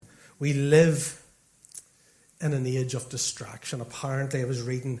We live in an age of distraction. Apparently, I was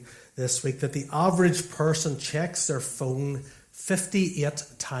reading this week that the average person checks their phone 58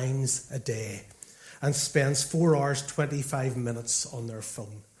 times a day and spends 4 hours, 25 minutes on their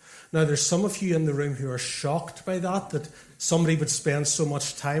phone. Now, there's some of you in the room who are shocked by that somebody would spend so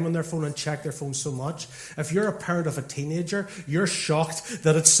much time on their phone and check their phone so much. If you're a parent of a teenager, you're shocked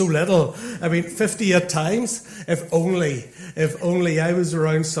that it's so little. I mean, 58 times? If only. I was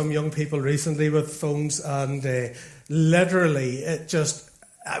around some young people recently with phones, and literally, it's just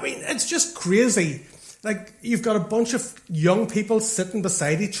crazy. Like, you've got a bunch of young people sitting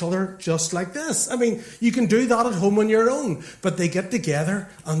beside each other just like this. I mean, you can do that at home on your own, but they get together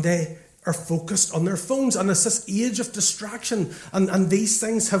and they are focused on their phones. And it's this age of distraction. And these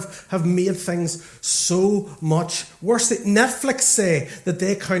things have made things so much worse. Netflix say that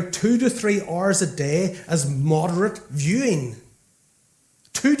they count 2 to 3 hours a day as moderate viewing.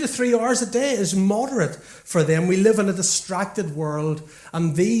 2 to 3 hours a day is moderate for them. We live in a distracted world,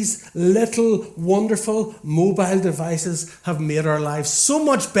 and these little wonderful mobile devices have made our lives so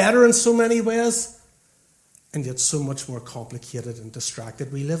much better in so many ways, and yet so much more complicated and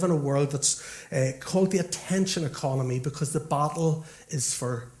distracted. We live in a world that's called the attention economy because the battle is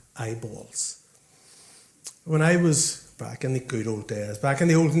for eyeballs. When I was back in the good old days, back in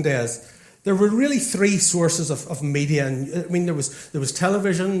the olden days, there were really 3 sources of media. And I mean, there was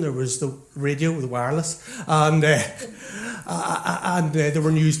television, there was the radio, the wireless, and there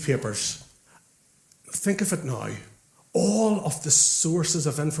were newspapers. Think of it now. All of the sources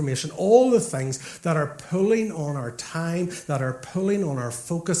of information, all the things that are pulling on our time, that are pulling on our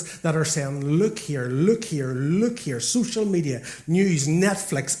focus, that are saying, look here, look here, look here. Social media, news,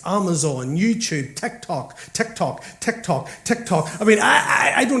 Netflix, Amazon, YouTube, TikTok. I mean,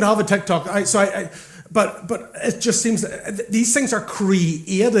 I don't have a TikTok, but it just seems that these things are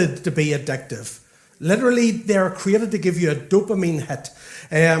created to be addictive. Literally, they're created to give you a dopamine hit.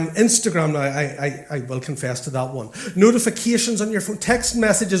 Instagram, now, I will confess to that one. Notifications on your phone, text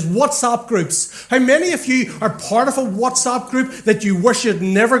messages, WhatsApp groups. How many of you are part of a WhatsApp group that you wish you'd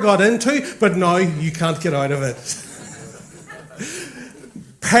never got into, but now you can't get out of it?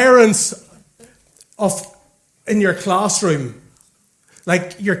 Parents in your classroom,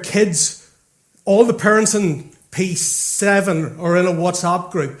 like your kids, all the parents in P7 are in a WhatsApp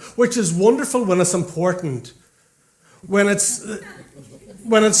group, which is wonderful when it's important. When it's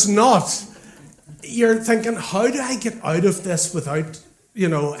not, you're thinking, how do I get out of this without,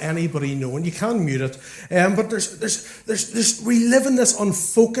 anybody knowing? You can mute it. But we live in this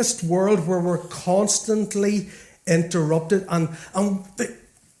unfocused world where we're constantly interrupted. And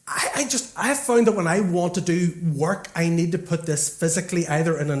I have found that when I want to do work, I need to put this physically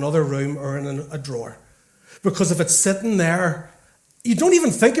either in another room or in a drawer. Because if it's sitting there, you don't even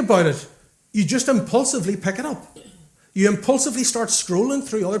think about it. You just impulsively pick it up. You impulsively start scrolling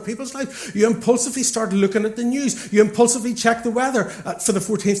through other people's lives. You impulsively start looking at the news. You impulsively check the weather for the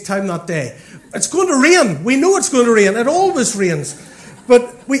 14th time that day. It's going to rain. We know it's going to rain. It always rains.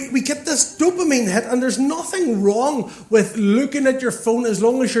 But we get this dopamine hit, and there's nothing wrong with looking at your phone as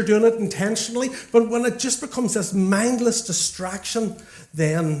long as you're doing it intentionally. But when it just becomes this mindless distraction,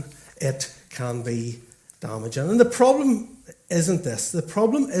 then it can be damaging. And the problem isn't this. The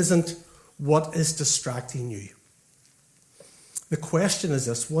problem isn't what is distracting you. The question is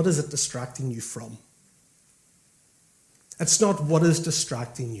this: what is it distracting you from? It's not what is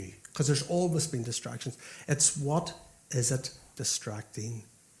distracting you, because there's always been distractions. It's what is it distracting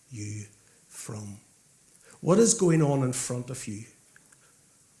you from? What is going on in front of you?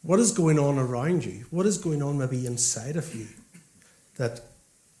 What is going on around you? What is going on maybe inside of you that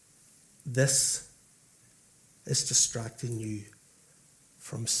this is distracting you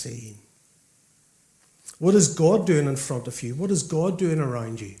from seeing? What is God doing in front of you? What is God doing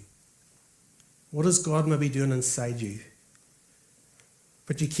around you? What is God maybe doing inside you?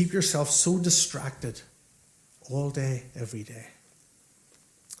 But you keep yourself so distracted all day, every day,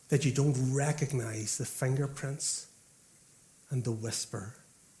 that you don't recognize the fingerprints and the whisper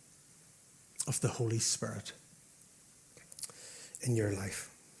of the Holy Spirit in your life.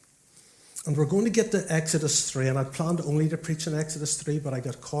 And we're going to get to Exodus 3, and I planned only to preach in Exodus 3, but I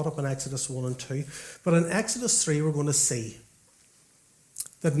got caught up in Exodus 1 and 2. But in Exodus 3, we're going to see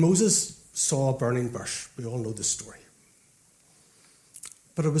that Moses saw a burning bush. We all know the story.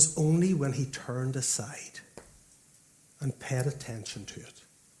 But it was only when he turned aside and paid attention to it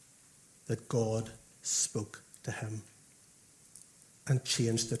that God spoke to him and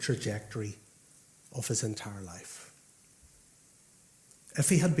changed the trajectory of his entire life. If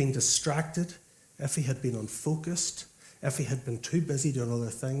he had been distracted, if he had been unfocused, if he had been too busy doing other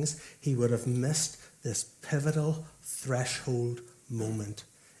things, he would have missed this pivotal threshold moment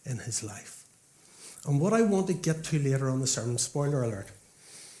in his life. And what I want to get to later on the sermon, spoiler alert,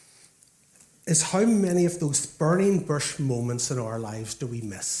 is how many of those burning bush moments in our lives do we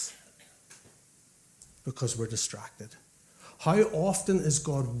miss because we're distracted? How often is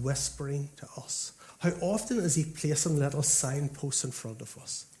God whispering to us? How often is he placing little signposts in front of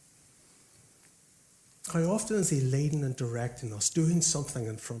us? How often is he leading and directing us, doing something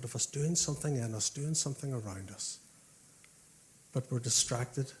in front of us, doing something in us, doing something around us? But we're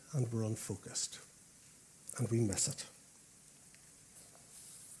distracted and we're unfocused, and we miss it.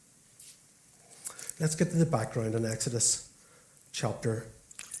 Let's get to the background in Exodus chapter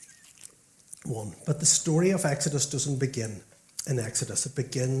 1. But the story of Exodus doesn't begin in Exodus. It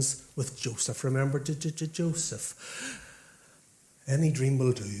begins with Joseph. Remember Joseph. Any dream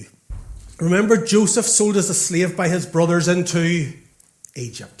will do. Remember Joseph sold as a slave by his brothers into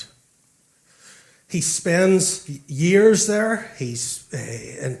Egypt. He spends years there. He's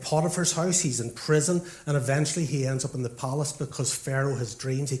in Potiphar's house. He's in prison. And eventually he ends up in the palace because Pharaoh has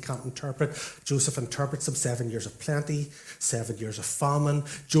dreams he can't interpret. Joseph interprets them: 7 years of plenty, 7 years of famine.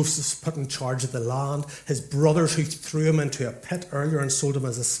 Joseph's put in charge of the land. His brothers, who threw him into a pit earlier and sold him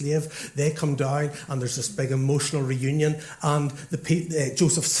as a slave, they come down, and there's this big emotional reunion. And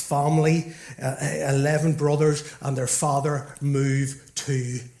Joseph's family, 11 brothers and their father, move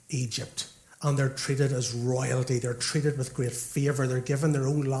to Egypt. And they're treated as royalty. They're treated with great favour. They're given their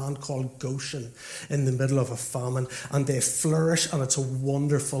own land called Goshen in the middle of a famine. And they flourish, and it's a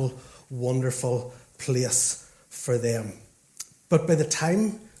wonderful, wonderful place for them. But by the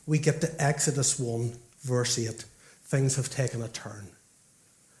time we get to Exodus 1, verse 8, things have taken a turn.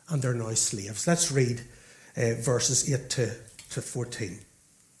 And they're now slaves. Let's read verses 8 to 14.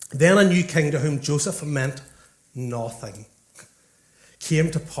 Then a new king, to whom Joseph meant nothing,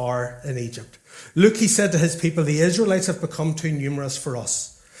 came to power in Egypt. Look, he said to his people, the Israelites have become too numerous for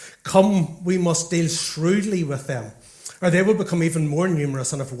us. Come, we must deal shrewdly with them, or they will become even more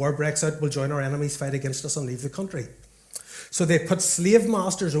numerous, and if war breaks out, we'll join our enemies, fight against us, and leave the country. So they put slave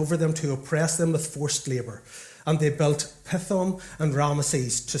masters over them to oppress them with forced labour, and they built Pithom and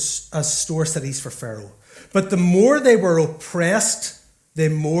Ramesses as store cities for Pharaoh. But the more they were oppressed, the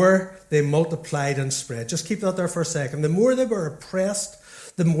more they multiplied and spread. Just keep that there for a second. The more they were oppressed,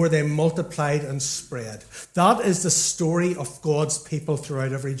 the more they multiplied and spread. That is the story of God's people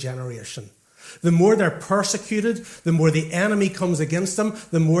throughout every generation. The more they're persecuted, the more the enemy comes against them,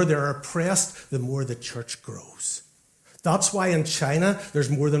 the more they're oppressed, the more the church grows. That's why in China there's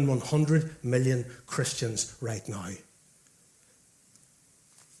more than 100 million Christians right now.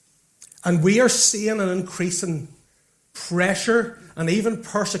 And we are seeing an increase in pressure and even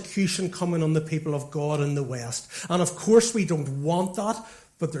persecution coming on the people of God in the West. And of course we don't want that,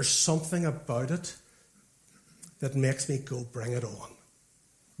 but there's something about it that makes me go, bring it on.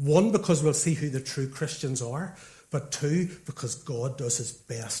 One, because we'll see who the true Christians are, but two, because God does his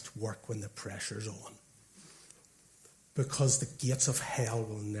best work when the pressure's on. Because the gates of hell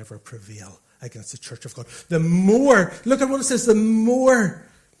will never prevail against the church of God. The more, look at what it says, the more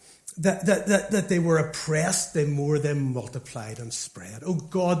that they were oppressed, the more they multiplied and spread. Oh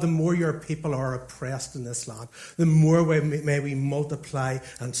God, the more your people are oppressed in this land, the more may we multiply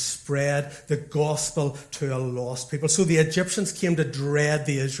and spread the gospel to a lost people. So the Egyptians came to dread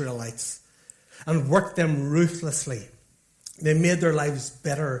the Israelites and worked them ruthlessly. They made their lives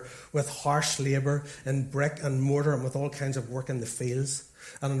bitter with harsh labour in brick and mortar and with all kinds of work in the fields.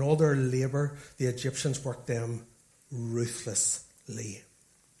 And in all their labour, the Egyptians worked them ruthlessly.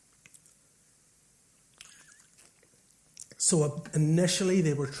 So initially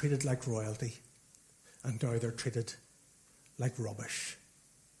they were treated like royalty, and now they're treated like rubbish.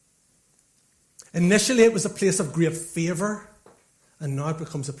 Initially it was a place of great favour, and now it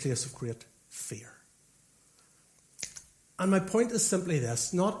becomes a place of great fear. And my point is simply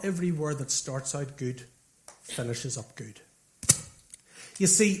this: not every word that starts out good finishes up good. You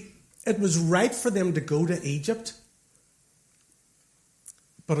see, it was right for them to go to Egypt,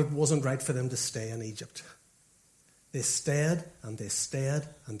 but it wasn't right for them to stay in Egypt. They stayed, and they stayed,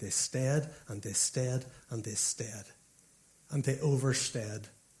 and they stayed, and they stayed, and they stayed. And they overstayed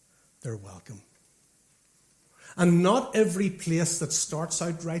their welcome. And not every place that starts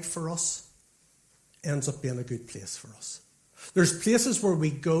out right for us ends up being a good place for us. There's places where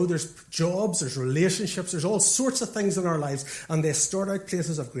we go, there's jobs, there's relationships, there's all sorts of things in our lives, and they start out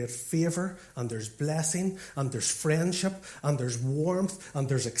places of great favour, and there's blessing, and there's friendship, and there's warmth, and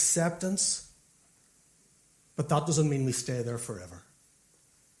there's acceptance. But that doesn't mean we stay there forever.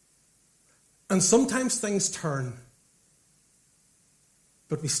 And sometimes things turn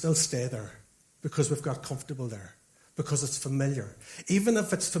But we still stay there because we've got comfortable there, because it's familiar. Even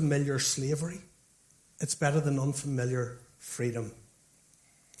if it's familiar slavery, it's better than unfamiliar freedom.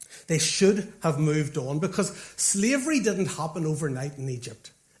 They should have moved on, because slavery didn't happen overnight in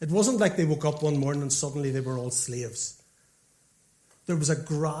Egypt. It wasn't like they woke up one morning and suddenly they were all slaves. There was a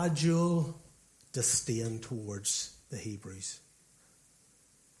gradual disdain towards the Hebrews.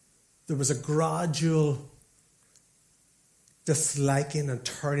 There was a gradual disliking and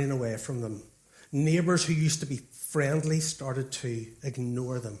turning away from them. Neighbours who used to be friendly started to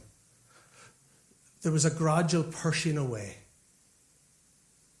ignore them. There was a gradual pushing away,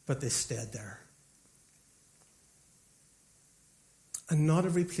 but they stayed there. And not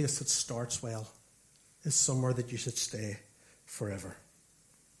every place that starts well is somewhere that you should stay forever.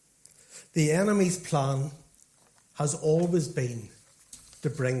 The enemy's plan has always been to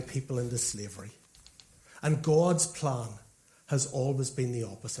bring people into slavery. And God's plan has always been the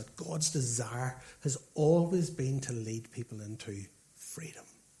opposite. God's desire has always been to lead people into freedom.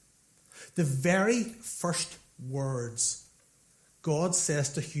 The very first words God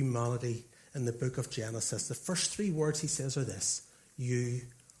says to humanity in the book of Genesis, the first 3 words he says are this: you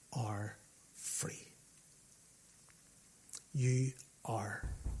are free. You are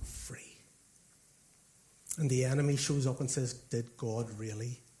free. And the enemy shows up and says, did God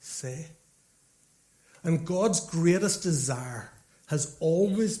really say? And God's greatest desire has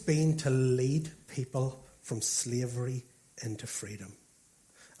always been to lead people from slavery into freedom.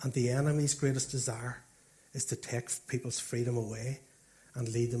 And the enemy's greatest desire is to take people's freedom away and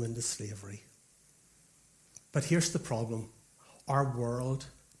lead them into slavery. But here's the problem. Our world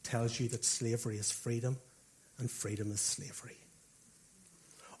tells you that slavery is freedom and freedom is slavery.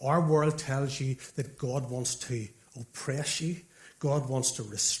 Our world tells you that God wants to oppress you. God wants to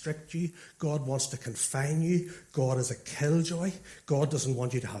restrict you. God wants to confine you. God is a killjoy. God doesn't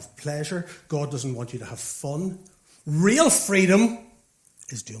want you to have pleasure. God doesn't want you to have fun. Real freedom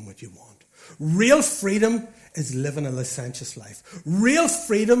is doing what you want. Real freedom is living a licentious life. Real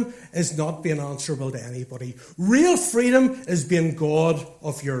freedom is not being answerable to anybody. Real freedom is being God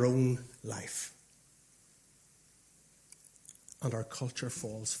of your own life. And our culture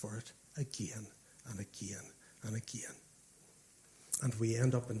falls for it again and again and again. And we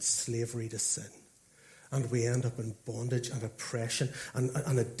end up in slavery to sin. And we end up in bondage and oppression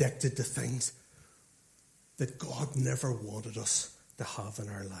and addicted to things that God never wanted us to have in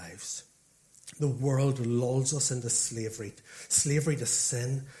our lives. The world lulls us into slavery. Slavery to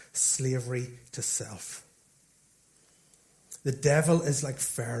sin, slavery to self. The devil is like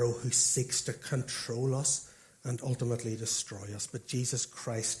Pharaoh, who seeks to control us and ultimately destroy us. But Jesus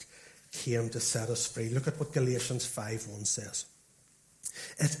Christ came to set us free. Look at what Galatians 5:1 says.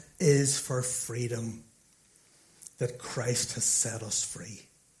 It is for freedom that Christ has set us free.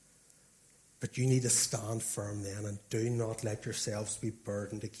 But you need to stand firm then, and do not let yourselves be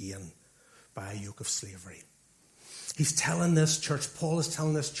burdened again by a yoke of slavery. He's telling this church, Paul is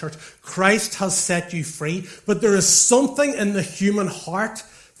telling this church, Christ has set you free, but there is something in the human heart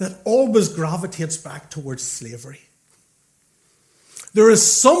that always gravitates back towards slavery. There is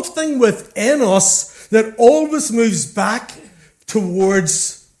something within us that always moves back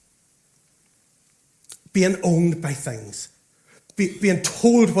towards being owned by things, being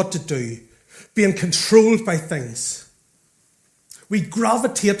told what to do, being controlled by things. We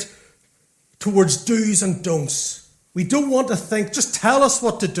gravitate towards do's and don'ts. We don't want to think, just tell us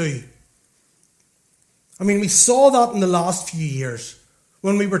what to do. I mean, we saw that in the last few years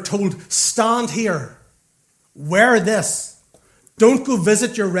when we were told, stand here, wear this, don't go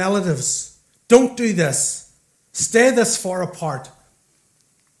visit your relatives, don't do this, stay this far apart.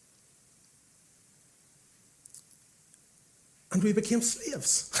 And we became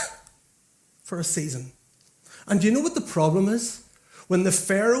slaves for a season. And do you know what the problem is? When the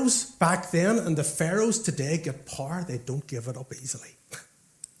pharaohs back then and the pharaohs today get power, they don't give it up easily.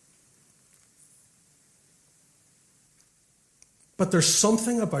 But there's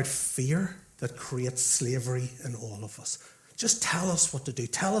something about fear that creates slavery in all of us. Just tell us what to do.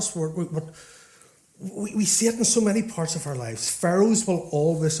 Tell us what we see it in so many parts of our lives. Pharaohs will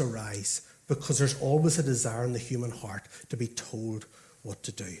always arise because there's always a desire in the human heart to be told what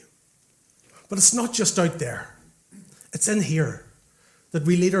to do. But it's not just out there. It's in here that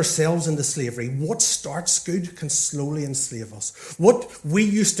we lead ourselves into slavery. What starts good can slowly enslave us. What we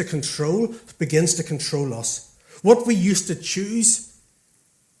used to control begins to control us. What we used to choose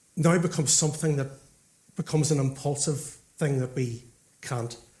now becomes something that becomes an impulsive thing that we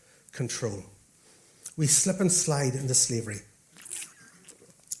can't control. We slip and slide into slavery.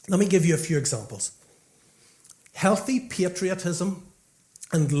 Let me give you a few examples. Healthy patriotism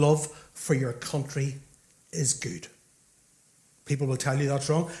and love for your country is good. People will tell you that's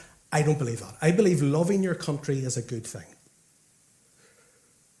wrong. I don't believe that. I believe loving your country is a good thing.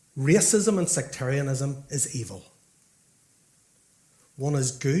 Racism and sectarianism is evil. One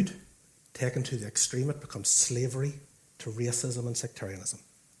is good, taken to the extreme, it becomes slavery to racism and sectarianism.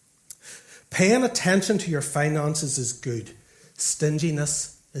 Paying attention to your finances is good.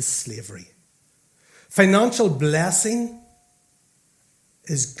 Stinginess is slavery. Financial blessing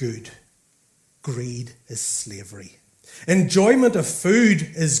is good. Greed is slavery. Enjoyment of food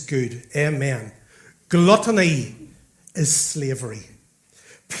is good. Amen. Gluttony is slavery.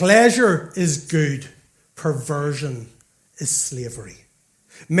 Pleasure is good. Perversion is slavery.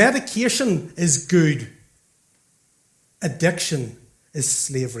 Medication is good. Addiction is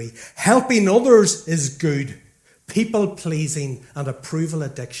slavery. Helping others is good. People-pleasing and approval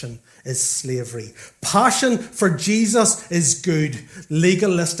addiction is slavery. Passion for Jesus is good.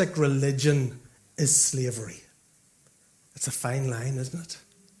 Legalistic religion is slavery. It's a fine line, isn't it?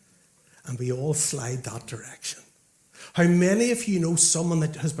 And we all slide that direction. How many of you know someone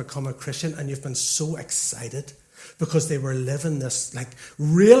that has become a Christian and you've been so excited because they were living this like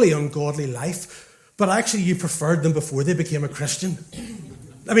really ungodly life, but actually you preferred them before they became a Christian?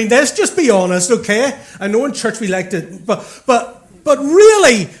 I mean, let's just be honest, okay? I know in church we like to, but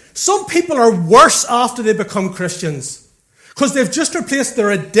really, some people are worse after they become Christians because they've just replaced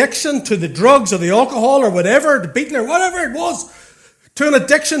their addiction to the drugs or the alcohol or whatever, the beating or whatever it was, to an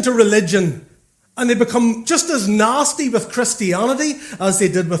addiction to religion. And they become just as nasty with Christianity as they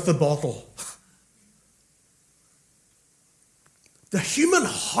did with the bottle. The human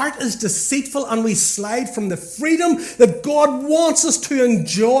heart is deceitful, and we slide from the freedom that God wants us to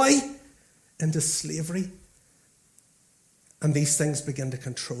enjoy into slavery. And these things begin to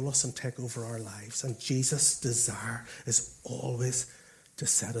control us and take over our lives. And Jesus' desire is always to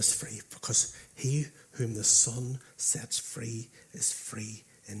set us free, because he whom the Son sets free is free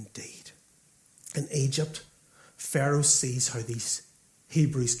indeed. In Egypt, Pharaoh sees how these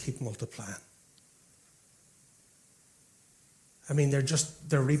Hebrews keep multiplying. I mean,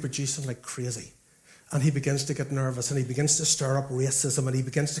 they're reproducing like crazy. And he begins to get nervous, and he begins to stir up racism, and he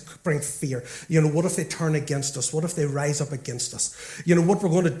begins to bring fear. You know, what if they turn against us? What if they rise up against us? You know, what we're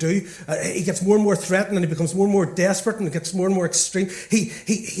going to do? He gets more and more threatened, and he becomes more and more desperate, and it gets more and more extreme.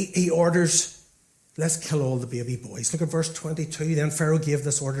 He orders, let's kill all the baby boys. Look at verse 22. Then Pharaoh gave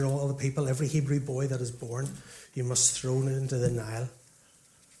this order to all the people: every Hebrew boy that is born, you must throw it into the Nile,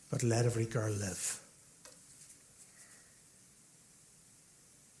 but let every girl live.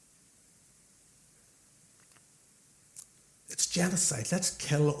 It's genocide. Let's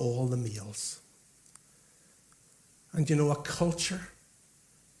kill all the males. And you know, a culture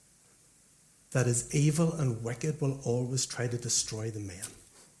that is evil and wicked will always try to destroy the men.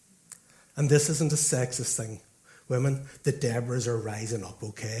 And this isn't a sexist thing. Women, the Deborahs are rising up,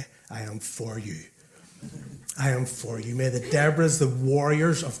 okay? I am for you. I am for you. May the Deborahs, the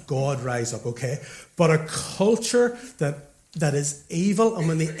warriors of God, rise up, okay? But a culture that is evil, and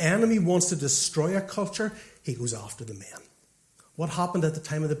when the enemy wants to destroy a culture, he goes after the men. What happened at the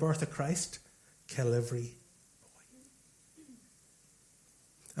time of the birth of Christ? Kill every boy.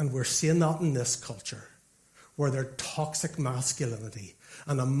 And we're seeing that in this culture, where there's toxic masculinity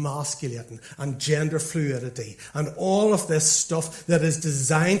and emasculating and gender fluidity and all of this stuff that is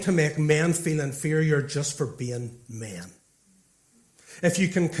designed to make men feel inferior just for being men. If you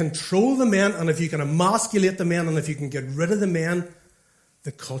can control the men, and if you can emasculate the men, and if you can get rid of the men,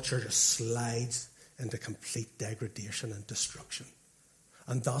 the culture just slides into complete degradation and destruction.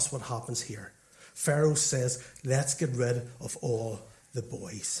 And that's what happens here. Pharaoh says, let's get rid of all the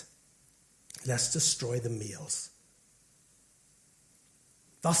boys. Let's destroy the males.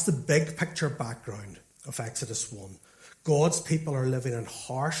 That's the big picture background of Exodus 1. God's people are living in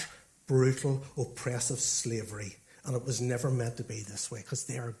harsh, brutal, oppressive slavery. And it was never meant to be this way, because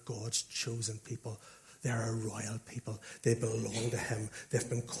they are God's chosen people. They are a royal people. They belong to him. They've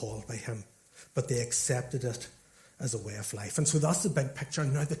been called by him. But they accepted it as a way of life. And so that's the big picture.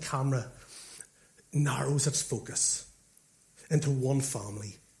 Now the camera narrows its focus into one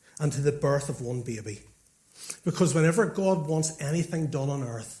family and to the birth of one baby. Because whenever God wants anything done on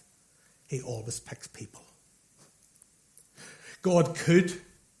earth, he always picks people. God could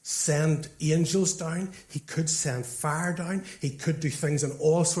send angels down. He could send fire down. He could do things in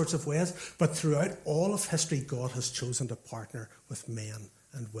all sorts of ways. But throughout all of history, God has chosen to partner with men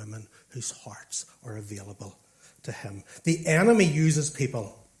and women whose hearts are available to him. The enemy uses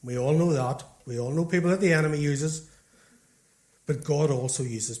people. We all know that. We all know people that the enemy uses. But God also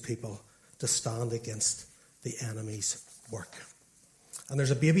uses people to stand against the enemy's work. And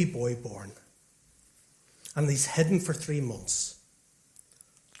there's a baby boy born. And he's hidden for 3 months.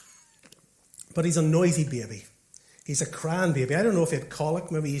 But he's a noisy baby. He's a crying baby. I don't know if he had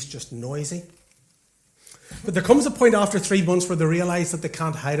colic. Maybe he's just noisy. But there comes a point after 3 months where they realise that they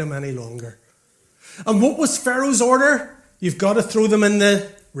can't hide him any longer. And what was Pharaoh's order? You've got to throw them in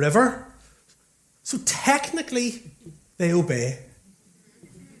the river. So technically, they obey.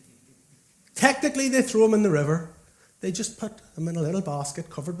 Technically, they throw him in the river. They just put him in a little basket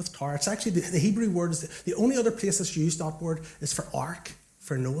covered with tar. It's actually, the Hebrew word is, the only other place that's used that word is for ark,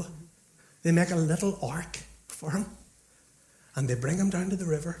 for Noah. They make a little ark for him. And they bring him down to the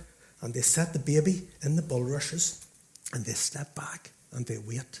river. And they set the baby in the bulrushes. And they step back. And they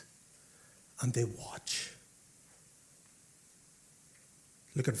wait. And they watch.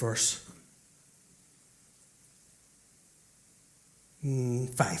 Look at verse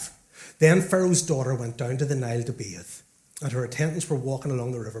 5. Then Pharaoh's daughter went down to the Nile to bathe, and her attendants were walking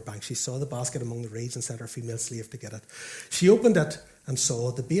along the riverbank. She saw the basket among the reeds and sent her female slave to get it. She opened it and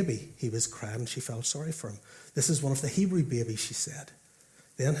saw the baby. He was crying. She felt sorry for him. This is one of the Hebrew babies, she said.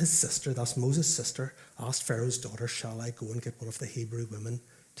 Then his sister, that's Moses' sister, asked Pharaoh's daughter, shall I go and get one of the Hebrew women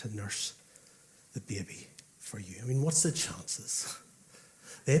to nurse the baby for you? I mean, what's the chances?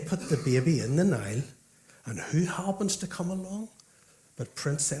 They put the baby in the Nile, and who happens to come along but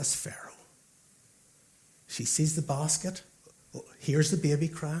Princess Pharaoh? She sees the basket, hears the baby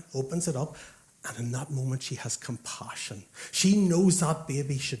crying, opens it up, and in that moment she has compassion. She knows that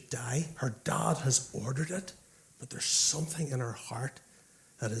baby should die. Her dad has ordered it, but there's something in her heart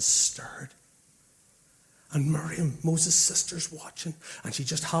that is stirred. And Miriam, Moses' sister's watching, and she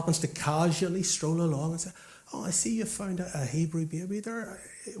just happens to casually stroll along and say, oh, I see you found a Hebrew baby there.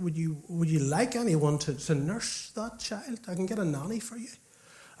 Would you like anyone to nurse that child? I can get a nanny for you.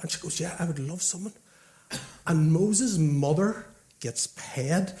 And she goes, yeah, I would love someone. And Moses' mother gets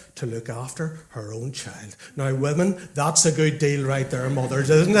paid to look after her own child. Now, women, that's a good deal right there, mothers,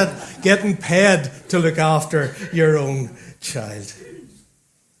 isn't it? Getting paid to look after your own child.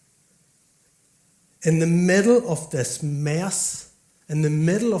 In the middle of this mess, in the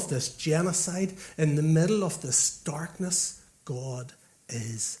middle of this genocide, in the middle of this darkness, God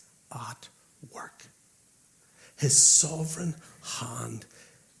is at work. His sovereign hand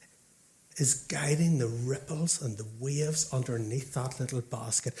is guiding the ripples and the waves underneath that little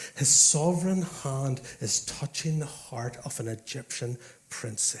basket. His sovereign hand is touching the heart of an Egyptian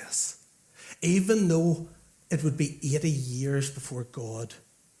princess. Even though it would be 80 years before God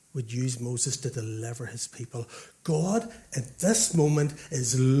would use Moses to deliver his people, God at this moment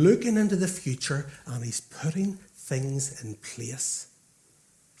is looking into the future and he's putting things in place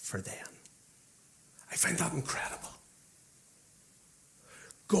for them. I find that incredible.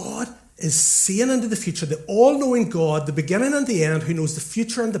 God is seeing into the future, the all-knowing God, the beginning and the end, who knows the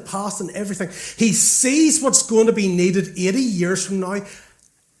future and the past and everything. He sees what's going to be needed 80 years from now,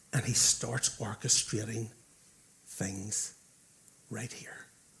 and he starts orchestrating things right here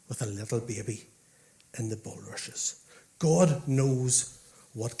with a little baby in the bulrushes. God knows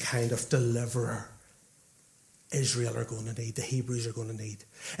what kind of deliverer Israel are going to need, the Hebrews are going to need.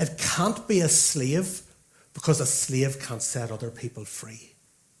 It can't be a slave, because a slave can't set other people free.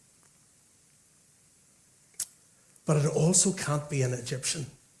 But it also can't be an Egyptian,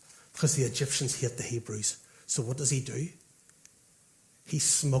 because the Egyptians hate the Hebrews. So what does he do? He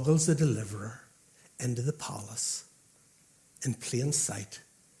smuggles the deliverer into the palace in plain sight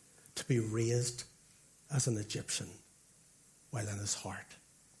to be raised as an Egyptian, while in his heart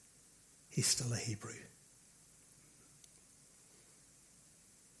he's still a Hebrew.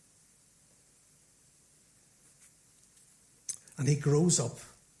 And he grows up,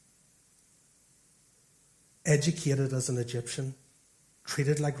 educated as an Egyptian,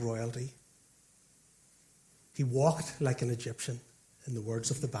 treated like royalty. He walked like an Egyptian, in the words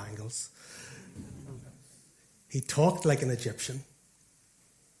of the Bangles. He talked like an Egyptian,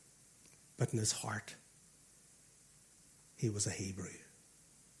 but in his heart, he was a Hebrew.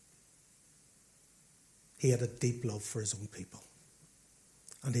 He had a deep love for his own people,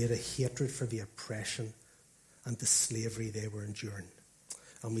 and he had a hatred for the oppression and the slavery they were enduring.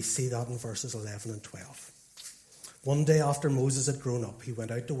 And we see that in verses 11 and 12. One day after Moses had grown up, he went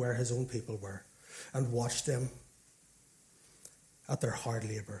out to where his own people were and watched them at their hard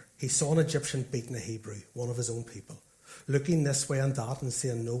labour. He saw an Egyptian beating a Hebrew, one of his own people. Looking this way and that and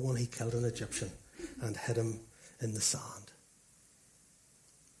seeing no one, he killed an Egyptian and hid him in the sand.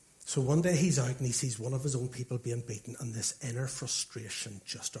 So one day he's out and he sees one of his own people being beaten, and this inner frustration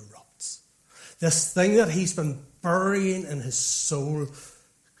just erupts. This thing that he's been burying in his soul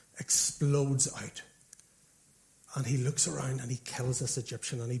explodes out. And he looks around and he kills this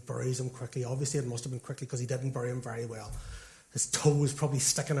Egyptian and he buries him quickly. Obviously, it must have been quickly because he didn't bury him very well. His toe was probably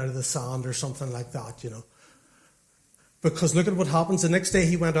sticking out of the sand or something like that, Because look at what happens. The next day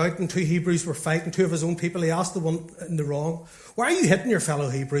he went out and 2 Hebrews were fighting, 2 of his own people. He asked the one in the wrong, "Why are you hitting your fellow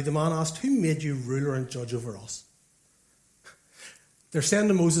Hebrew?" The man asked, "Who made you ruler and judge over us?" They're saying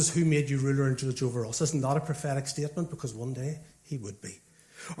to Moses, "Who made you ruler and judge over us?" Isn't that a prophetic statement? Because one day he would be.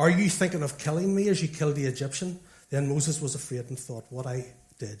 "Are you thinking of killing me as you killed the Egyptian?" Then Moses was afraid and thought, "What I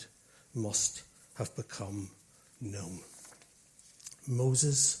did must have become known."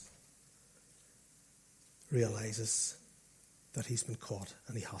 Moses realizes that he's been caught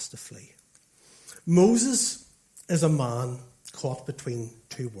and he has to flee. Moses is a man caught between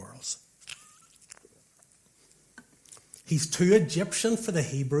 2 worlds. He's too Egyptian for the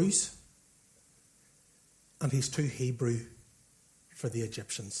Hebrews, and he's too Hebrew for the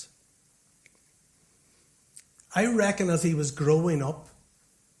Egyptians. I reckon as he was growing up,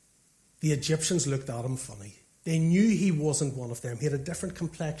 the Egyptians looked at him funny. They knew he wasn't one of them. He had a different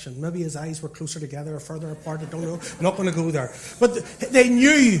complexion. Maybe his eyes were closer together or further apart. I don't know. I'm not going to go there. But they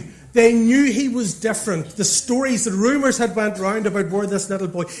knew he was different. The stories, the rumours had went round about where this little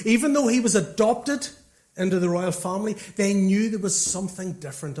boy, even though he was adopted into the royal family, they knew there was something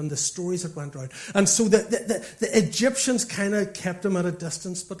different, and the stories had went round. And so the Egyptians kind of kept him at a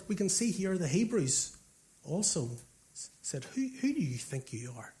distance. But we can see here the Hebrews also said, who do you think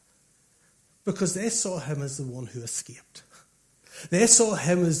you are? Because they saw him as the one who escaped. They saw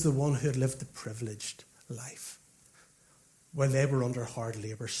him as the one who had lived the privileged life, while they were under hard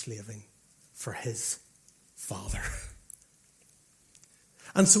labour slaving for his father.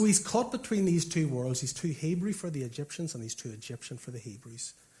 And so he's caught between these 2 worlds. He's too Hebrew for the Egyptians and he's too Egyptian for the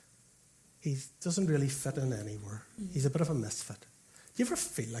Hebrews. He doesn't really fit in anywhere. He's a bit of a misfit. Do you ever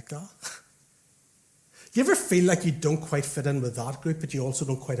feel like that? Do you ever feel like you don't quite fit in with that group, but you also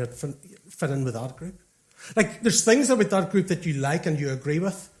don't quite fit in with that group? Like, there's things about that group that you like and you agree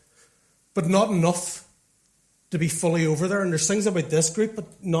with, but not enough to be fully over there. And there's things about this group,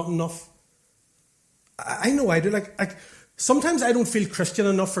 but not enough. I know I do. Like sometimes I don't feel Christian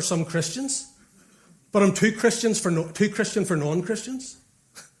enough for some Christians, but I'm too Christian for non-Christians.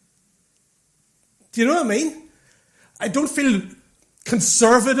 Do you know what I mean? I don't feel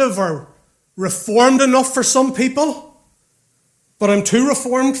conservative or reformed enough for some people, but I'm too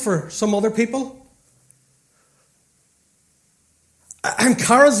reformed for some other people. I'm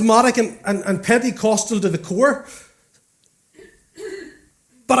charismatic and Pentecostal to the core,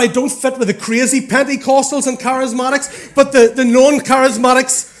 but I don't fit with the crazy Pentecostals and charismatics, but the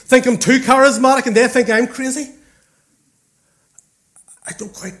non-charismatics think I'm too charismatic and they think I'm crazy. I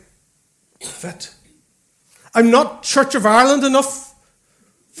don't quite fit. I'm not Church of Ireland enough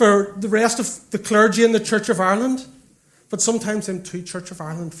for the rest of the clergy in the Church of Ireland, but sometimes I'm too Church of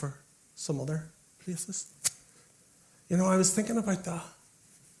Ireland for some other places. I was thinking about that.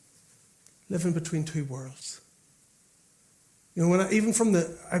 Living between 2 worlds. When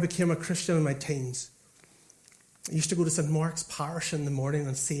I became a Christian in my teens, I used to go to St. Mark's Parish in the morning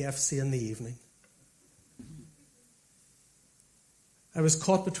and CFC in the evening. I was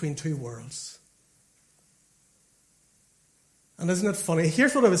caught between 2 worlds. And isn't it funny?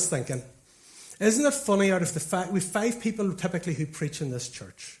 Here's what I was thinking. Isn't it funny, out of the fact, we've 5 people typically who preach in this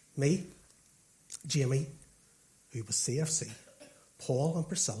church. Me, Jamie, who was CFC, Paul and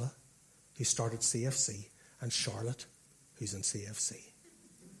Priscilla, who started CFC, and Charlotte, who's in CFC.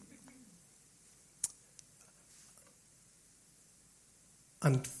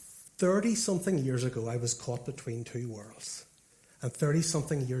 And 30-something years ago, I was caught between 2 worlds. And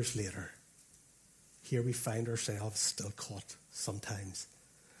 30-something years later, here we find ourselves still caught sometimes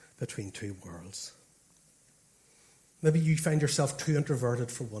between 2 worlds. Maybe you find yourself too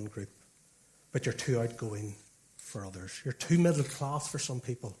introverted for one group, but you're too outgoing for others. You're too middle class for some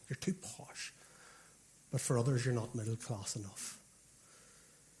people. You're too posh. But for others, you're not middle class enough.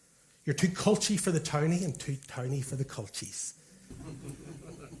 You're too culty for the townie and too townie for the culties.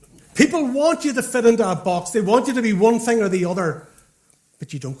 People want you to fit into a box. They want you to be one thing or the other,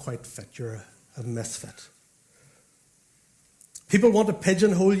 but you don't quite fit. You're a misfit. People want to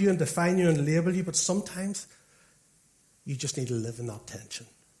pigeonhole you and define you and label you, but sometimes you just need to live in that tension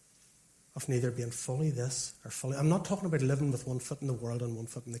of neither being fully this or fully... I'm not talking about living with one foot in the world and one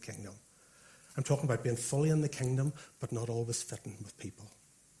foot in the kingdom. I'm talking about being fully in the kingdom, but not always fitting with people.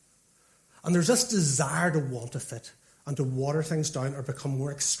 And there's this desire to want to fit and to water things down or become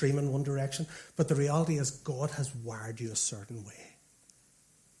more extreme in one direction. But the reality is God has wired you a certain way.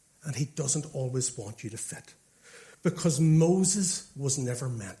 And he doesn't always want you to fit. Because Moses was never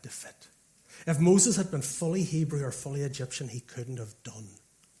meant to fit. If Moses had been fully Hebrew or fully Egyptian, he couldn't have done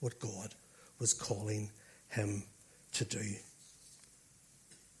what God was calling him to do.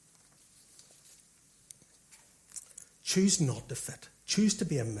 Choose not to fit. Choose to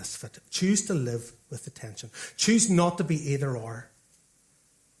be a misfit. Choose to live with the tension. Choose not to be either or,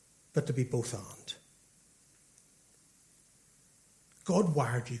 but to be both and. God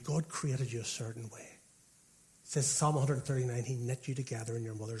wired you. God created you a certain way. It says Psalm 139, he knit you together in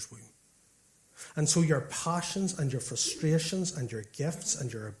your mother's womb. And so your passions and your frustrations and your gifts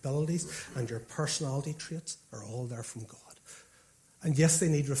and your abilities and your personality traits are all there from God. And yes, they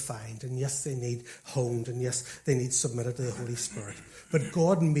need refined, and yes, they need honed, and yes, they need submitted to the Holy Spirit. But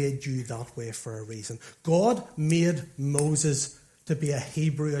God made you that way for a reason. God made Moses to be a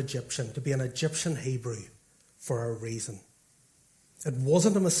Hebrew Egyptian, to be an Egyptian Hebrew for a reason. It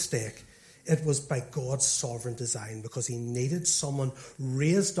wasn't a mistake. It was by God's sovereign design, because he needed someone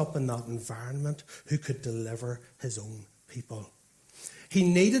raised up in that environment who could deliver his own people. He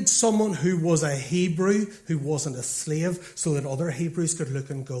needed someone who was a Hebrew, who wasn't a slave, so that other Hebrews could look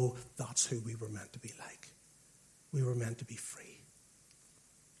and go, that's who we were meant to be like. We were meant to be free.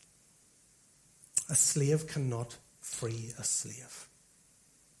 A slave cannot free a slave.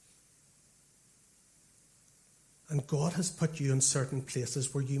 And God has put you in certain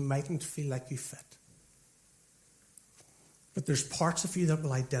places where you mightn't feel like you fit. But there's parts of you that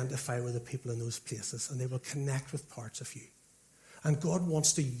will identify with the people in those places, and they will connect with parts of you. And God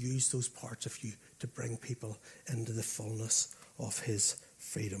wants to use those parts of you to bring people into the fullness of his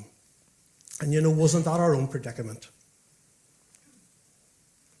freedom. And wasn't that our own predicament?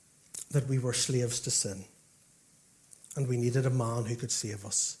 That we were slaves to sin. And we needed a man who could save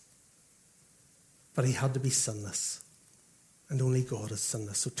us. But he had to be sinless. And only God is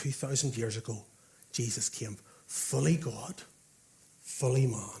sinless. So 2,000 years ago, Jesus came fully God, fully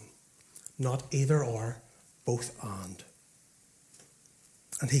man. Not either or, both and.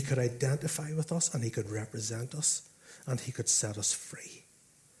 And he could identify with us, and he could represent us, and he could set us free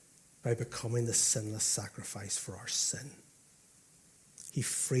by becoming the sinless sacrifice for our sin. He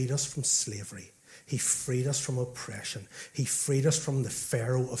freed us from slavery. He freed us from oppression. He freed us from the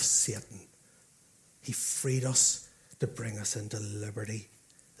Pharaoh of Satan. He freed us to bring us into liberty,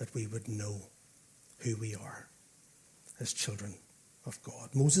 that we would know who we are as children of God.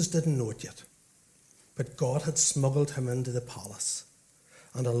 Moses didn't know it yet, but God had smuggled him into the palace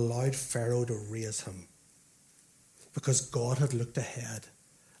and allowed Pharaoh to raise him, because God had looked ahead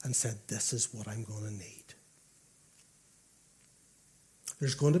and said, this is what I'm going to need.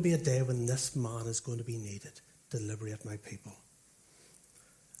 There's going to be a day when this man is going to be needed to liberate my people.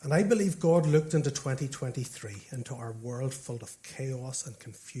 And I believe God looked into 2023, into our world full of chaos and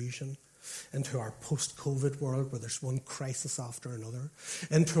confusion, into our post-COVID world where there's one crisis after another,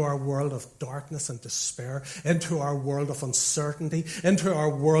 into our world of darkness and despair, into our world of uncertainty, into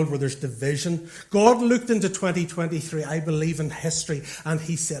our world where there's division. God looked into 2023, I believe, in history, and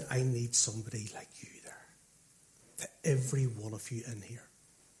he said, I need somebody like you there. To every one of you in here.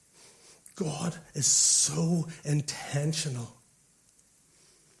 God is so intentional.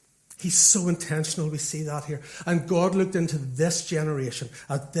 He's so intentional. We see that here. And God looked into this generation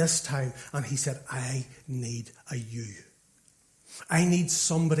at this time, and he said, I need a you. I need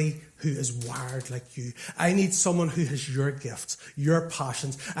somebody who is wired like you. I need someone who has your gifts, your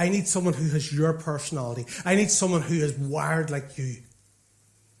passions. I need someone who has your personality. I need someone who is wired like you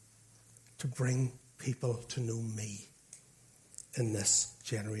to bring people to know me in this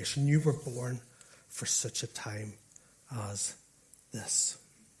generation. You were born for such a time as this.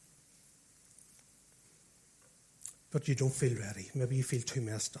 But you don't feel ready. Maybe you feel too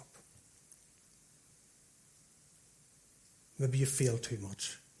messed up. Maybe you feel too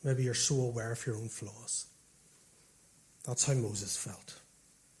much. Maybe you're so aware of your own flaws. That's how Moses felt.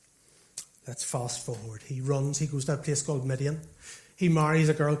 Let's fast forward. He runs. He goes to a place called Midian. He marries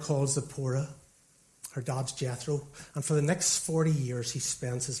a girl called Zipporah. Her dad's Jethro. And for the next 40 years, he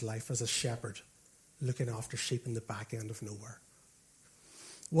spends his life as a shepherd, looking after sheep in the back end of nowhere.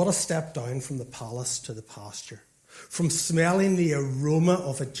 What a step down from the palace to the pasture. From smelling the aroma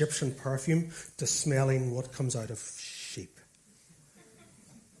of Egyptian perfume to smelling what comes out of sheep.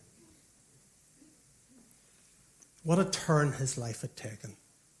 What a turn his life had taken.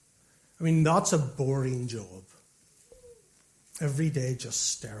 I mean, that's a boring job. Every day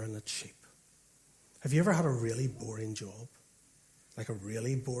just staring at sheep. Have you ever had a really boring job? Like a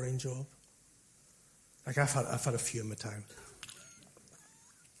really boring job? Like I've had a few in my time.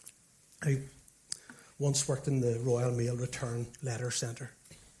 I once worked in the Royal Mail Return Letter Centre,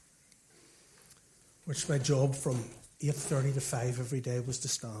 which my job from 8:30 to 5 every day was to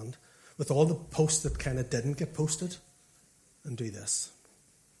stand with all the posts that kind of didn't get posted, and do this.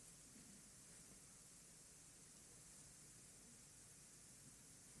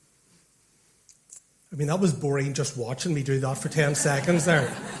 I mean, that was boring just watching me do that for 10 seconds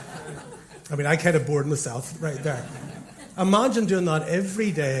there. I mean, I kind of bored myself right there. Imagine doing that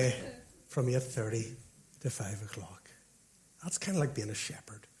every day from 8:30 to 5 o'clock. That's kind of like being a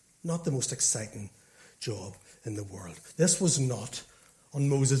shepherd. Not the most exciting job in the world. This was not on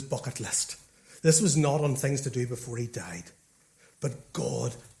Moses' bucket list. This was not on things to do before he died. But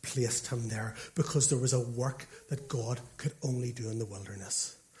God placed him there because there was a work that God could only do in the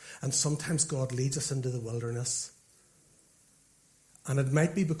wilderness. And sometimes God leads us into the wilderness. And it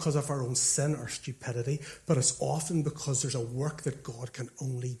might be because of our own sin or stupidity, but it's often because there's a work that God can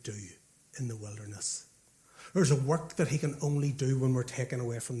only do in the wilderness. There's a work that he can only do when we're taken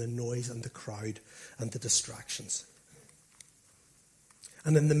away from the noise and the crowd and the distractions.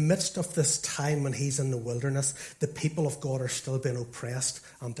 And in the midst of this time when he's in the wilderness, the people of God are still being oppressed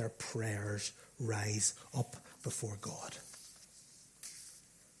and their prayers rise up before God.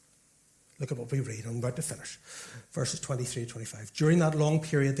 Look at what we read. I'm about to finish. Verses 23 to 25. During that long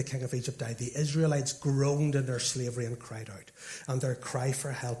period the king of Egypt died, the Israelites groaned in their slavery and cried out. And their cry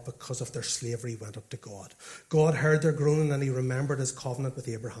for help because of their slavery went up to God. God heard their groaning and he remembered his covenant with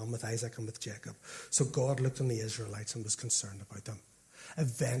Abraham, with Isaac and with Jacob. So God looked on the Israelites and was concerned about them.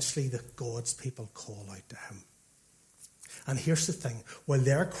 Eventually God's people call out to him. And here's the thing. While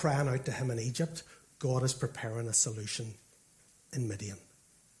they're crying out to him in Egypt, God is preparing a solution in Midian.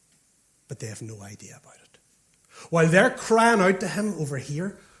 But they have no idea about it. While they're crying out to him over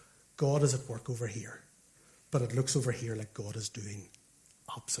here, God is at work over here. But it looks over here like God is doing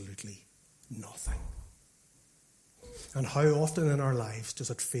absolutely nothing. And how often in our lives does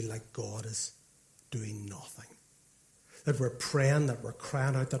it feel like God is doing nothing? That we're praying, that we're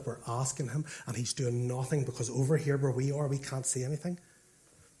crying out, that we're asking him, and he's doing nothing because over here where we are, we can't see anything.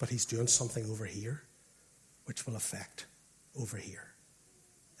 But he's doing something over here which will affect over here.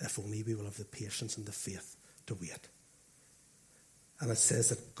 If only we will have the patience and the faith to wait. And it says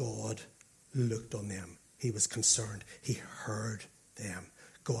that God looked on them. He was concerned. He heard them.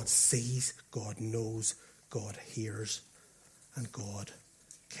 God sees, God knows, God hears, and God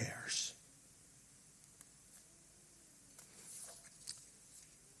cares.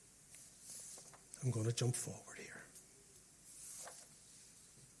 I'm going to jump forward here.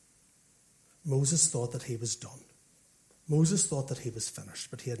 Moses thought that he was done. Moses thought that he was finished,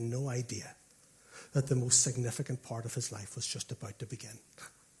 but he had no idea that the most significant part of his life was just about to begin.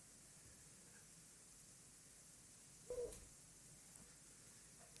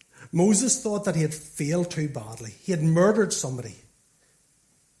 Moses thought that he had failed too badly. He had murdered somebody.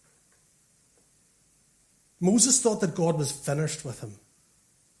 Moses thought that God was finished with him,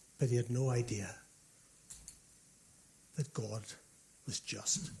 but he had no idea that God was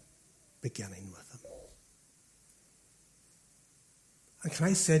just beginning with him. And can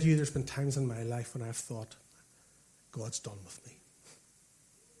I say to you, there's been times in my life when I've thought, God's done with me.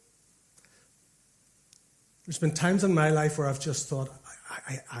 There's been times in my life where I've just thought,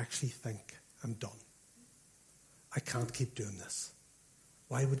 I actually think I'm done. I can't keep doing this.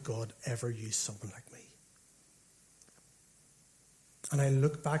 Why would God ever use someone like me? And I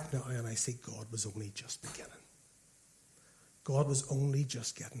look back now and I see God was only just beginning. God was only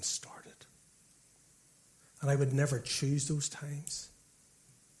just getting started. And I would never choose those times.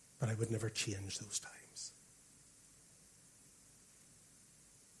 But I would never change those times.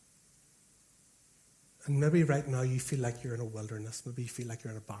 And maybe right now you feel like you're in a wilderness. Maybe you feel like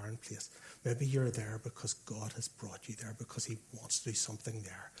you're in a barren place. Maybe you're there because God has brought you there, because he wants to do something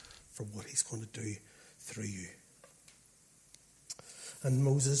there for what he's going to do through you. And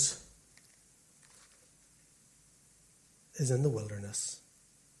Moses is in the wilderness.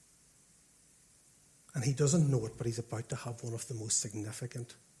 And he doesn't know it, but he's about to have one of the most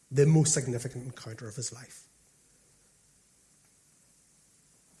significant encounter of his life.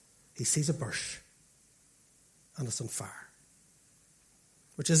 He sees a bush and it's on fire,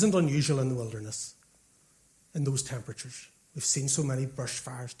 which isn't unusual in the wilderness in those temperatures. We've seen so many bush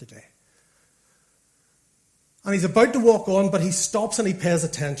fires today. And he's about to walk on, but he stops and he pays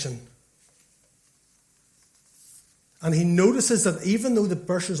attention. And he notices that even though the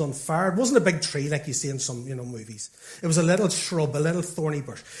bush is on fire, it wasn't a big tree like you see in some movies. It was a little shrub, a little thorny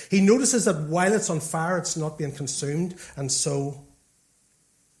bush. He notices that while it's on fire, it's not being consumed. And so,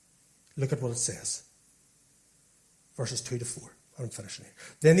 look at what it says. Verses 2 to 4. I'm finishing here.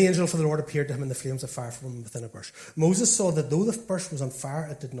 Then the angel of the Lord appeared to him in the flames of fire from within a bush. Moses saw that though the bush was on fire,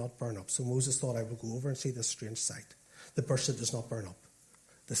 it did not burn up. So Moses thought, I will go over and see this strange sight, the bush that does not burn up.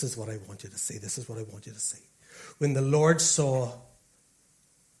 This is what I want you to see. This is what I want you to see. When the Lord saw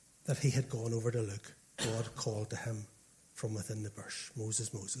that he had gone over to look, God called to him from within the bush,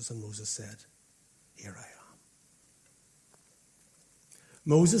 Moses, Moses, and Moses said, here I am.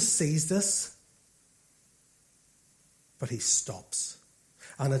 Moses sees this, but he stops.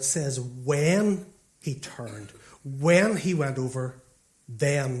 And it says, when he turned, when he went over,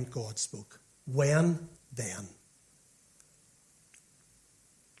 then God spoke. When, then.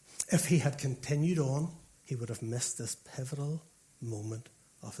 If he had continued on, he would have missed this pivotal moment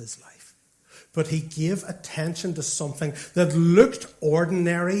of his life. But he gave attention to something that looked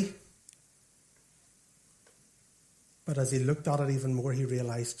ordinary. But as he looked at it even more, he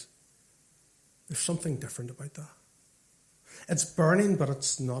realized there's something different about that. It's burning, but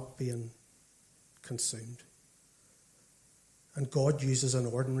it's not being consumed. And God uses an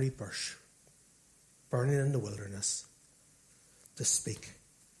ordinary bush, burning in the wilderness, to speak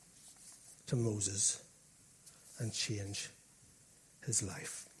to Moses and change his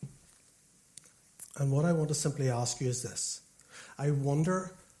life. And what I want to simply ask you is this. I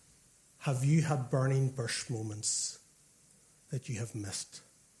wonder, have you had burning bush moments that you have missed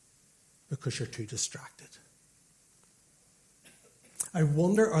because you're too distracted? I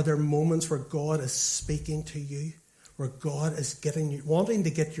wonder, are there moments where God is speaking to you, where God is wanting to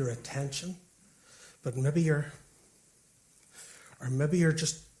get your attention, but maybe you're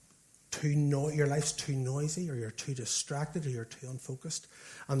just your life's too noisy, or you're too distracted, or you're too unfocused,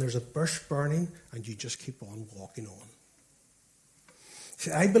 and there's a bush burning, and you just keep on walking on.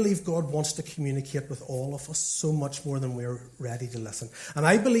 See, I believe God wants to communicate with all of us so much more than we're ready to listen. And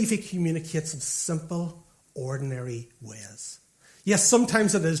I believe he communicates in simple, ordinary ways. Yes,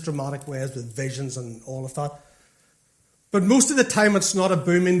 sometimes it is dramatic ways with visions and all of that. But most of the time it's not a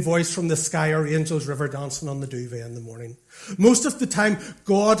booming voice from the sky or angels river dancing on the duvet in the morning. Most of the time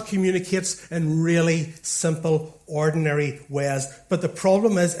God communicates in really simple, ordinary ways. But the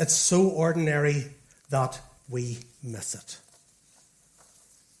problem is it's so ordinary that we miss it.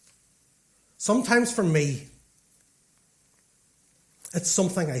 Sometimes for me, it's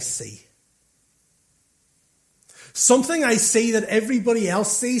something I see. Something I see that everybody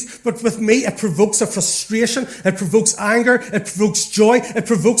else sees, but with me it provokes a frustration, it provokes anger, it provokes joy, it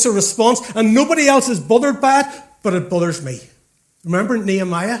provokes a response, and nobody else is bothered by it, but it bothers me. Remember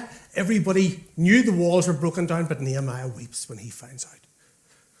Nehemiah? Everybody knew the walls were broken down, but Nehemiah weeps when he finds out.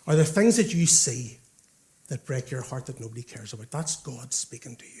 Are there things that you see that break your heart that nobody cares about? That's God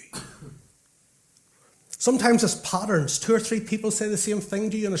speaking to you. Sometimes it's patterns. 2 or 3 people say the same thing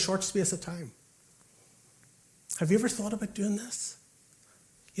to you in a short space of time. Have you ever thought about doing this?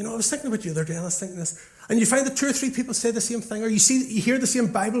 You know, I was thinking about you the other day, and I was thinking this. And you find that 2 or 3 people say the same thing, or you hear the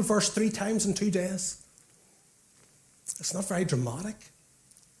same Bible verse 3 times in 2 days. It's not very dramatic,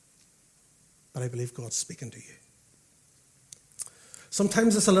 but I believe God's speaking to you.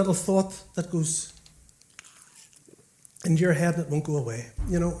 Sometimes it's a little thought that goes into your head and it won't go away.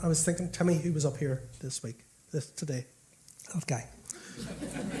 You know, I was thinking, Timmy, who was up here today, that guy.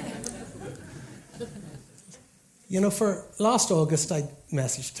 You know, for last August, I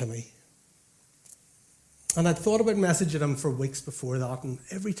messaged Timmy. And I'd thought about messaging him for weeks before that, and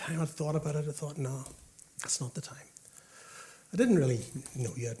every time I'd thought about it, I thought, no, that's not the time. I didn't really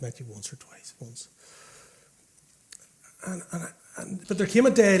know you. I'd met you once or twice. But there came a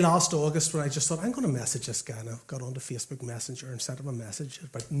day last August when I just thought, I'm going to message this guy. And I got onto Facebook Messenger and sent him a message at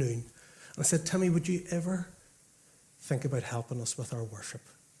about noon. And I said, Timmy, would you ever think about helping us with our worship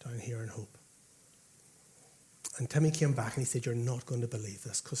down here in Hope? And Timmy came back and he said, you're not going to believe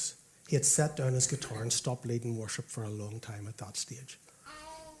this, because he had set down his guitar and stopped leading worship for a long time at that stage.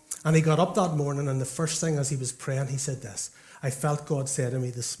 And he got up that morning, and the first thing as he was praying, he said this, I felt God say to me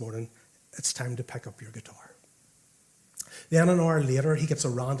this morning, it's time to pick up your guitar. Then an hour later, he gets a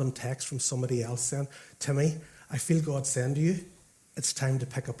random text from somebody else saying, Timmy, I feel God saying to you, it's time to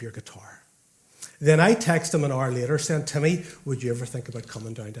pick up your guitar. Then I text him an hour later saying, Timmy, would you ever think about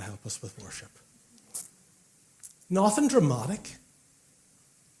coming down to help us with worship? Nothing dramatic.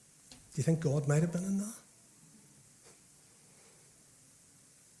 Do you think God might have been in that?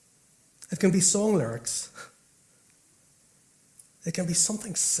 It can be song lyrics. It can be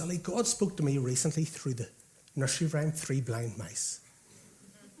something silly. God spoke to me recently through the nursery rhyme, 3 Blind Mice.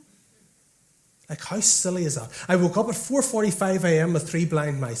 Like, how silly is that? I woke up at 4:45 a.m. with 3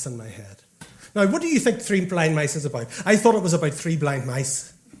 blind mice in my head. Now, what do you think 3 blind mice is about? I thought it was about 3 blind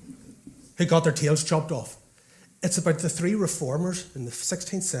mice who got their tails chopped off. It's about the 3 reformers in the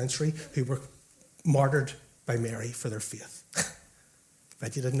 16th century who were martyred by Mary for their faith.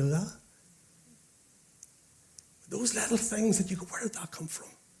 Bet you didn't know that? Those little things that you go, where did that come from?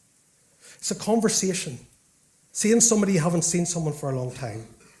 It's a conversation. Seeing somebody you haven't seen someone for a long time.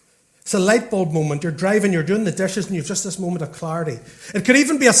 It's a light bulb moment. You're driving, you're doing the dishes, and you've just this moment of clarity. It could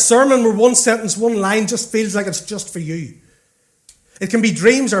even be a sermon where one sentence, one line just feels like it's just for you. It can be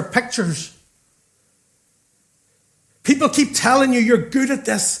dreams or pictures. People keep telling you you're good at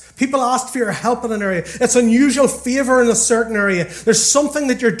this. People ask for your help in an area. It's unusual favour in a certain area. There's something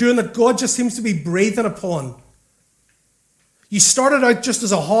that you're doing that God just seems to be breathing upon. You started out just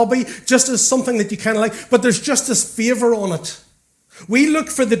as a hobby, just as something that you kind of like, but there's just this favour on it. We look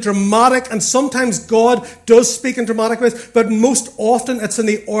for the dramatic, and sometimes God does speak in dramatic ways, but most often it's in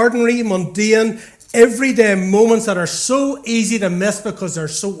the ordinary, mundane, everyday moments that are so easy to miss because they're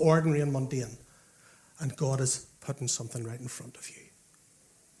so ordinary and mundane. And God is putting something right in front of you.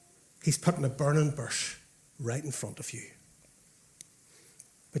 He's putting a burning bush right in front of you.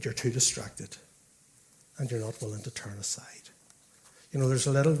 But you're too distracted, and you're not willing to turn aside. You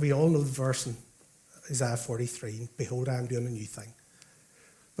know, we all know the verse in Isaiah 43, behold, I am doing a new thing.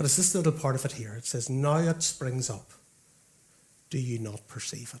 But it's this little part of it here. It says, now it springs up. Do you not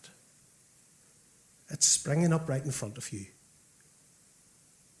perceive it? It's springing up right in front of you.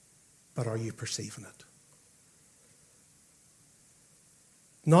 But are you perceiving it?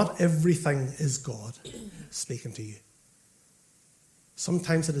 Not everything is God speaking to you.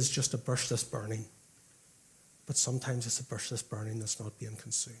 Sometimes it is just a bush that's burning. But sometimes it's a bush that's burning that's not being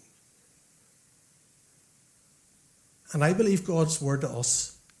consumed. And I believe God's word to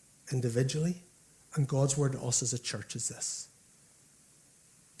us individually and God's word to us as a church is this.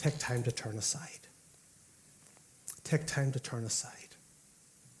 Take time to turn aside. Take time to turn aside.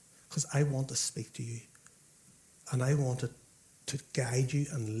 Because I want to speak to you. And I want to guide you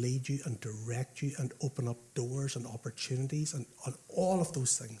and lead you and direct you and open up doors and opportunities and all of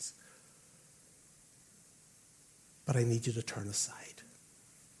those things. But I need you to turn aside.